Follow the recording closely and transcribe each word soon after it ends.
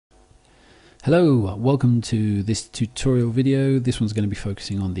Hello, welcome to this tutorial video. This one's going to be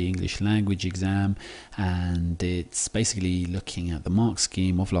focusing on the English language exam, and it's basically looking at the mark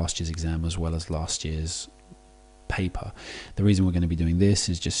scheme of last year's exam as well as last year's paper. The reason we're going to be doing this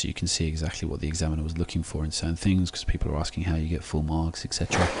is just so you can see exactly what the examiner was looking for in certain things, because people are asking how you get full marks,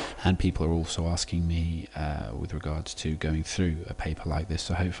 etc. And people are also asking me with regards to going through a paper like this,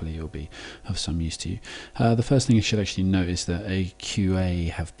 so hopefully it'll be of some use to you. The first thing you should actually notice that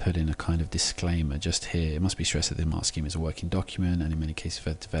AQA have put in a kind of disclaimer just here. It must be stressed that the mark scheme is a working document, and in many cases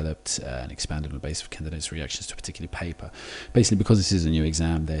have developed and expanded on the basis of candidates' reactions to a particular paper. Basically, because this is a new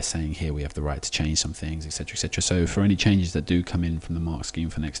exam, they're saying here we have the right to change some things, etc., etc. So for any changes that do come in from the mark scheme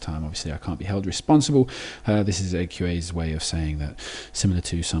for next time, obviously I can't be held responsible. This is AQA's way of saying that, similar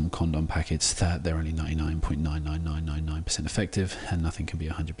to some condom packets, that they're only 99.99999% effective and nothing can be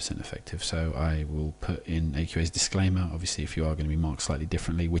 100% effective. So I will put in AQA's disclaimer. Obviously, if you are going to be marked slightly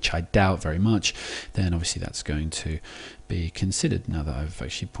differently, which I doubt very much, then obviously that's going to be considered now that I've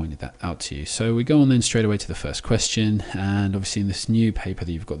actually pointed that out to you. So we go on then straight away to the first question, and obviously in this new paper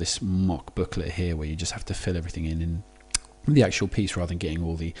that you've got this mock booklet here where you just have to fill everything in the actual piece rather than getting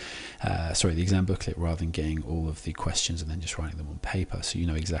all the the exam booklet rather than getting all of the questions and then just writing them on paper, so you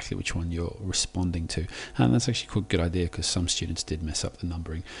know exactly which one you're responding to. And that's actually quite a good idea because some students did mess up the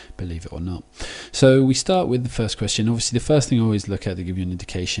numbering, believe it or not. So we start with the first question. Obviously the first thing I always look at to give you an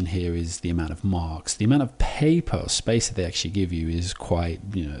indication here is the amount of marks. The amount of paper or space that they actually give you is quite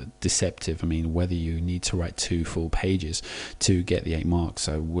deceptive. I mean, whether you need to write 2 full pages to get the 8 marks,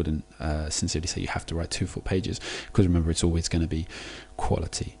 I wouldn't sincerely say you have to write 2 full pages, because remember, it's always going to be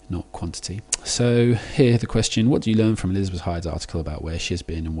quality, not quantity. So here the question: what do you learn from Elizabeth Hyde's article about where she has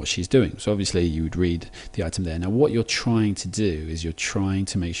been and what she's doing? So obviously you would read the item there. Now what you're trying to do is you're trying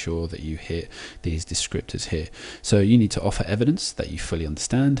to make sure that you hit these descriptors here. So you need to offer evidence that you fully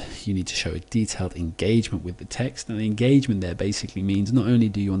understand. You need to show a detailed engagement with the text. And the engagement there basically means not only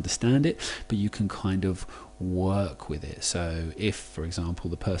do you understand it, but you can kind of work with it. So if, for example,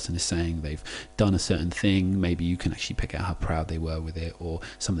 the person is saying they've done a certain thing, maybe you can actually pick out how proud they were with it, or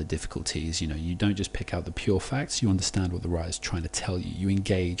some of the difficulties. You don't just pick out the pure facts, you understand what the writer's trying to tell you. You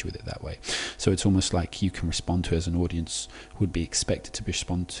engage with it that way. So it's almost like you can respond to, as an audience would be expected to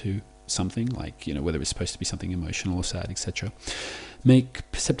respond to something, like whether it's supposed to be something emotional or sad, etc.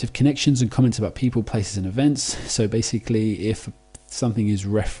 Make perceptive connections and comments about people, places and events. So basically, if something is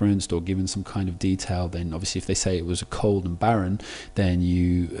referenced or given some kind of detail, then obviously if they say it was cold and barren, then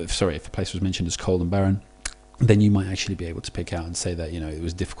if a place was mentioned as cold and barren, then you might actually be able to pick out and say that it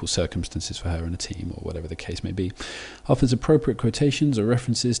was difficult circumstances for her and a team, or whatever the case may be. Offers appropriate quotations or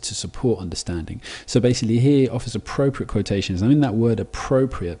references to support understanding. So basically here offers appropriate quotations. I mean, that word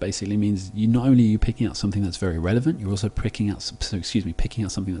appropriate basically means not only are you picking out something that's very relevant, you're also picking out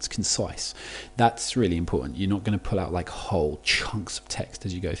something that's concise. That's really important. You're not going to pull out like whole chunks of text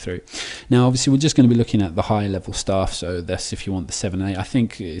as you go through. Now obviously we're just going to be looking at the high level stuff, so that's if you want the 7A. I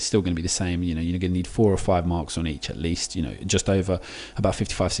think it's still going to be the same. You're going to need 4 or 5 marks on each at least, just over about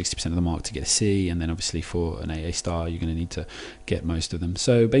 55-60% of the mark to get a C, and then obviously for an AA star you're going to need to get most of them.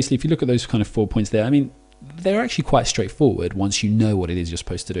 So basically if you look at those kind of 4 points there, I mean, they're actually quite straightforward once you know what it is you're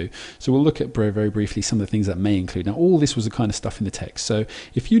supposed to do. So we'll look at very briefly some of the things that may include. Now all this was the kind of stuff in the text, so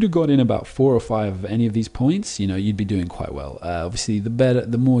if you'd have got in about 4 or 5 of any of these points, you'd be doing quite well. Obviously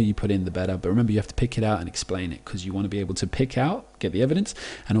the more you put in the better, but remember you have to pick it out and explain it, because you want to be able to pick out, get the evidence,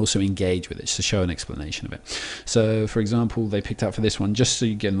 and also engage with it to show an explanation of it. So for example, they picked out for this one, just so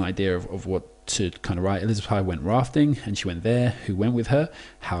you get an idea of what to kind of write: Elizabeth Hyde went rafting and she went there. Who went with her?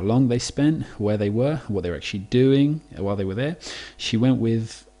 How long they spent? Where they were? What they were actually doing while they were there? She went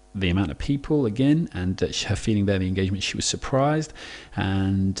with the amount of people again, and her feeling there, the engagement, she was surprised,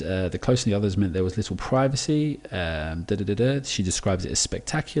 and the closer the others meant there was little privacy. She describes it as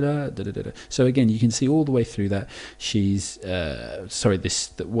spectacular. So again, you can see all the way through that she's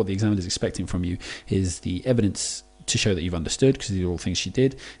what the examiner is expecting from you is the evidence to show that you've understood, because these are all things she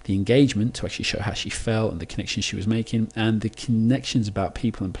did, the engagement to actually show how she felt and the connections she was making, and the connections about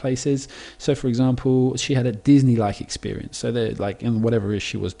people and places. So for example, she had a Disney-like experience, so that like in whatever it is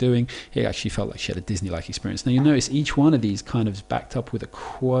she was doing, it actually felt like she had a Disney-like experience. Now you notice each one of these kind of is backed up with a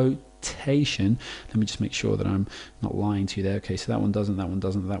quote. Let me just make sure that I'm not lying to you there. Okay, so that one doesn't, that one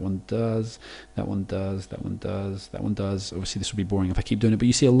doesn't, that one does, that one does, that one does, that one does. Obviously this would be boring if I keep doing it, but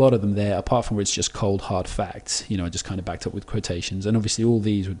you see a lot of them there, apart from where it's just cold hard facts, just kind of backed up with quotations. And obviously all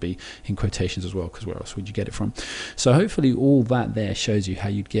these would be in quotations as well, because where else would you get it from? So hopefully all that there shows you how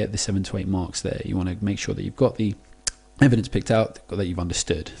you'd get the 7 to 8 marks there. You want to make sure that you've got the evidence picked out that you've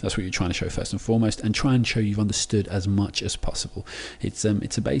understood. That's what you're trying to show first and foremost, and try and show you've understood as much as possible. It's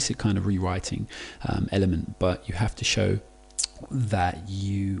a basic kind of rewriting element, but you have to show that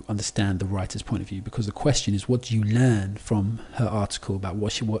you understand the writer's point of view, because the question is, what do you learn from her article about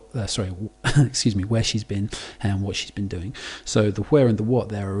where she's been and what she's been doing. So the where and the what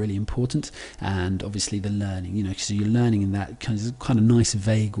there are really important, and obviously the learning, you know, so you're learning in that kind of nice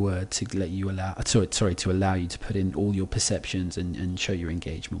vague word to let you to allow you to put in all your perceptions and show your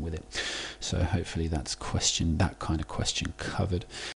engagement with it. So hopefully that kind of question covered.